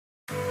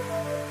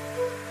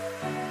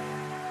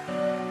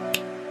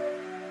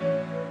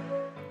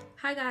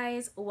Hi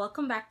guys,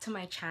 welcome back to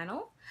my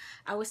channel.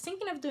 I was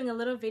thinking of doing a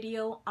little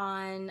video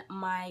on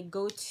my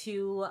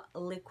go-to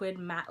liquid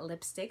matte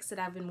lipsticks that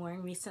I've been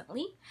wearing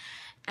recently.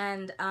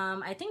 And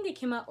I think they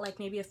came out like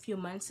maybe a few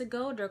months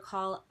ago. They're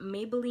called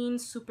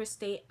Maybelline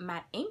Superstay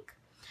Matte Ink.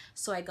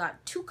 So I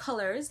got two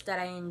colors that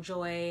I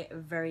enjoy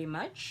very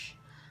much.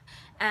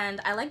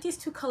 And I like these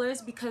two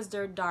colors because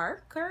they're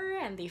darker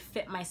and they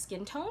fit my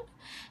skin tone.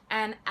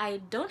 And I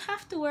don't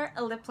have to wear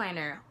a lip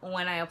liner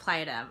when I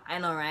apply them. I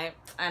know, right?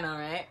 I know,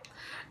 right?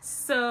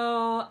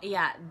 So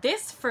yeah,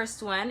 this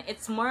first one,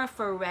 it's more of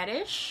a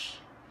reddish,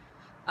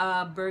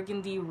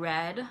 burgundy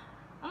red.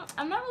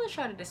 I'm not really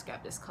sure how to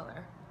describe this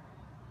color.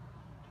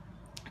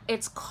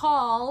 It's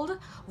called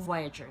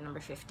Voyager number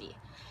 50.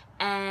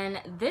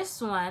 And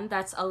this one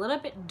that's a little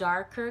bit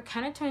darker,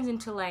 kind of turns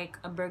into like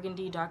a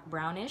burgundy dark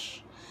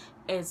brownish,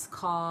 is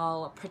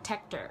called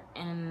Protector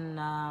in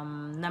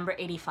number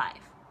 85.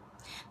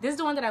 This is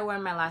the one that I wore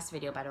in my last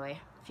video, by the way,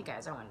 if you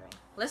guys are wondering.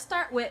 Let's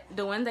start with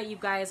the one that you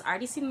guys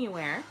already seen me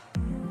wear.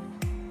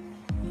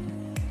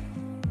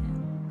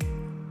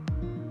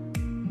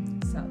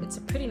 So it's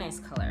a pretty nice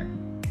color.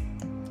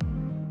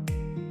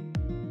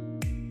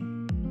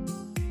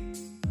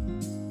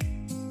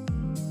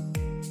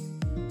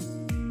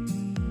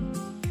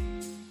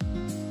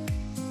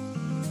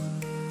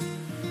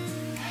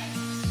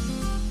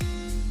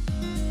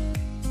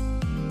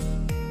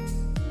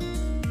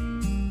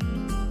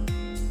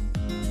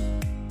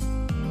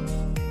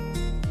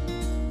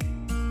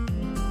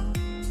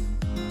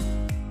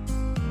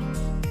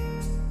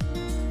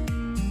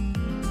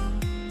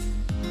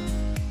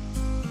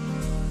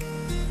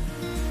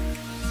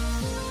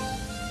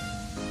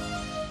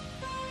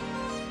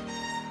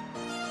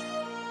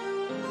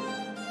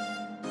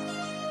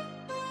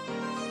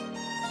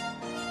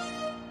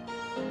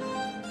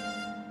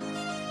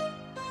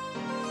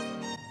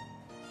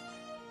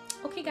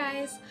 Okay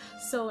guys,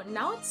 so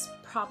now it's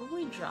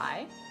probably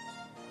dry.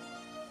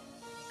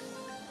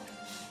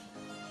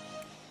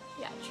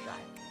 Yeah, it's dry.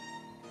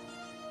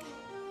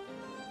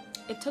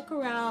 It took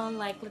around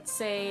like, let's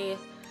say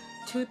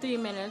 2-3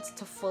 minutes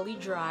to fully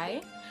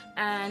dry,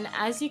 and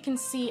as you can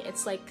see,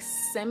 it's like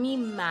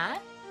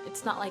semi-matte.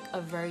 It's not like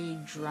a very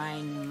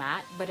drying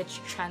matte, but it's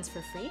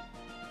transfer free,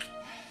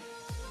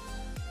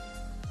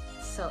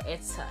 so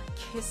it's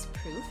kiss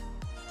proof.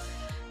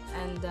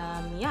 And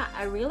yeah,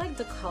 I really like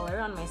the color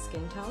on my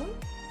skin tone.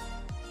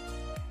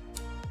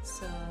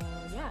 So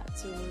yeah,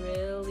 it's a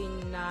really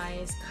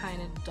nice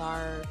kind of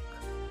dark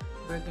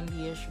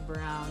burgundy-ish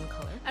brown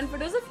color. And for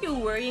those of you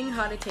worrying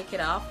how to take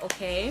it off,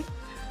 okay,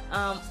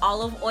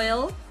 olive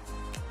oil,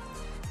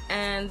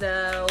 and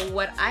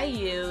what I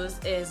use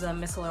is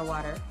micellar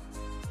water.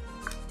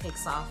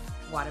 Takes off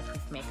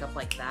waterproof makeup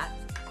like that.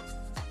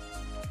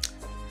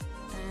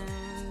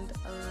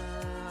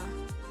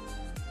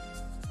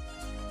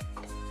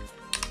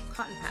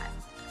 Cotton pad.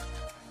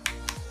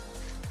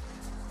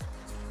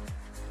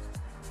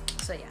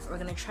 So yeah, we're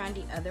gonna try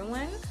the other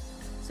one.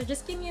 So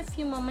just give me a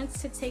few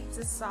moments to take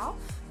this off.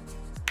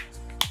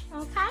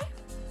 Okay?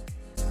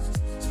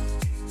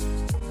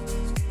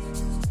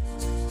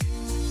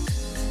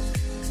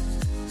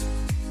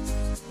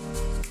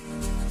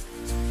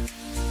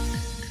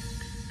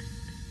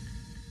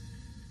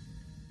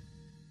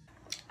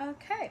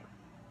 Okay.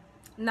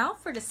 Now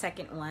for the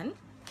second one.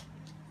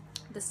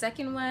 The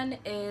second one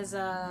is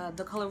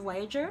the color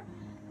Voyager,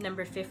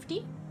 number 50.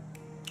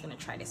 I'm gonna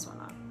try this one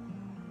on.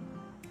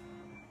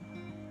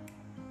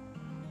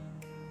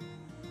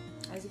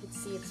 As you can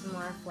see, it's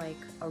more of like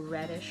a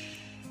reddish,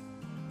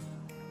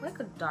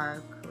 like a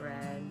dark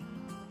red.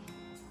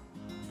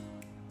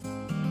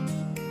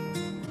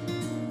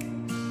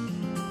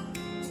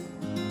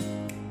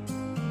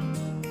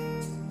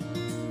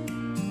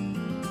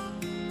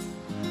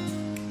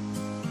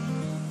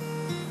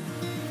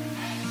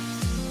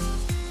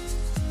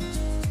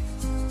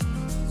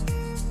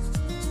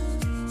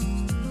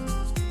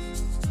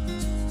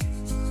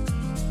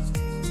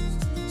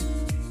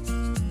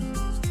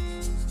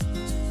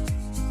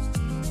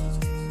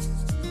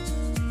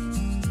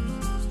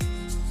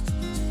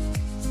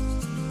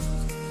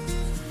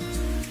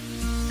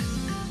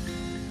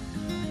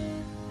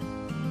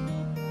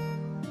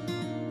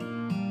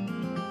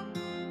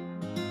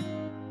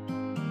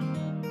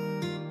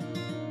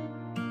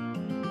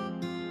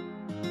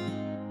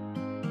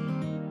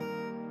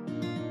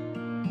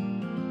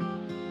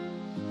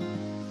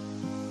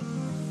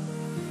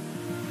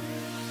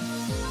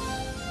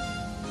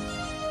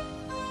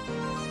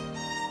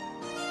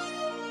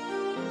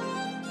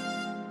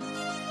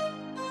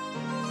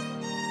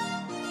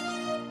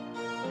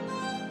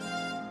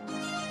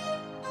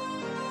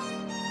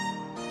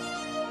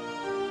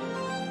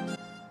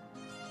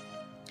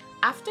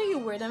 After you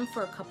wear them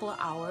for a couple of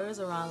hours,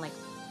 around like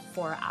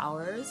 4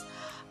 hours,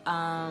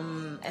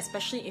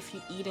 especially if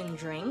you eat and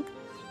drink,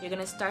 you're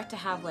gonna start to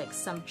have like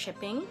some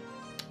chipping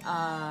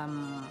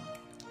on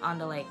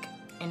the like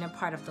inner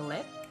part of the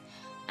lip.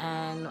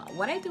 And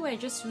what I do, I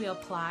just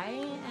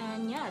reapply,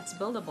 and yeah, it's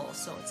buildable,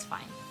 so it's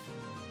fine.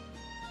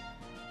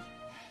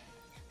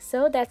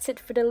 So that's it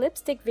for the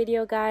lipstick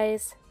video,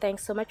 guys.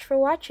 Thanks so much for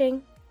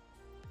watching.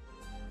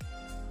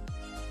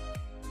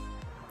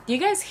 Do you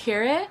guys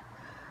hear it?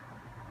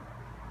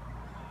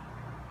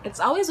 It's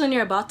always when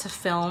you're about to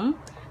film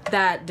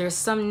that there's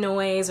some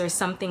noise or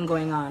something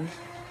going on.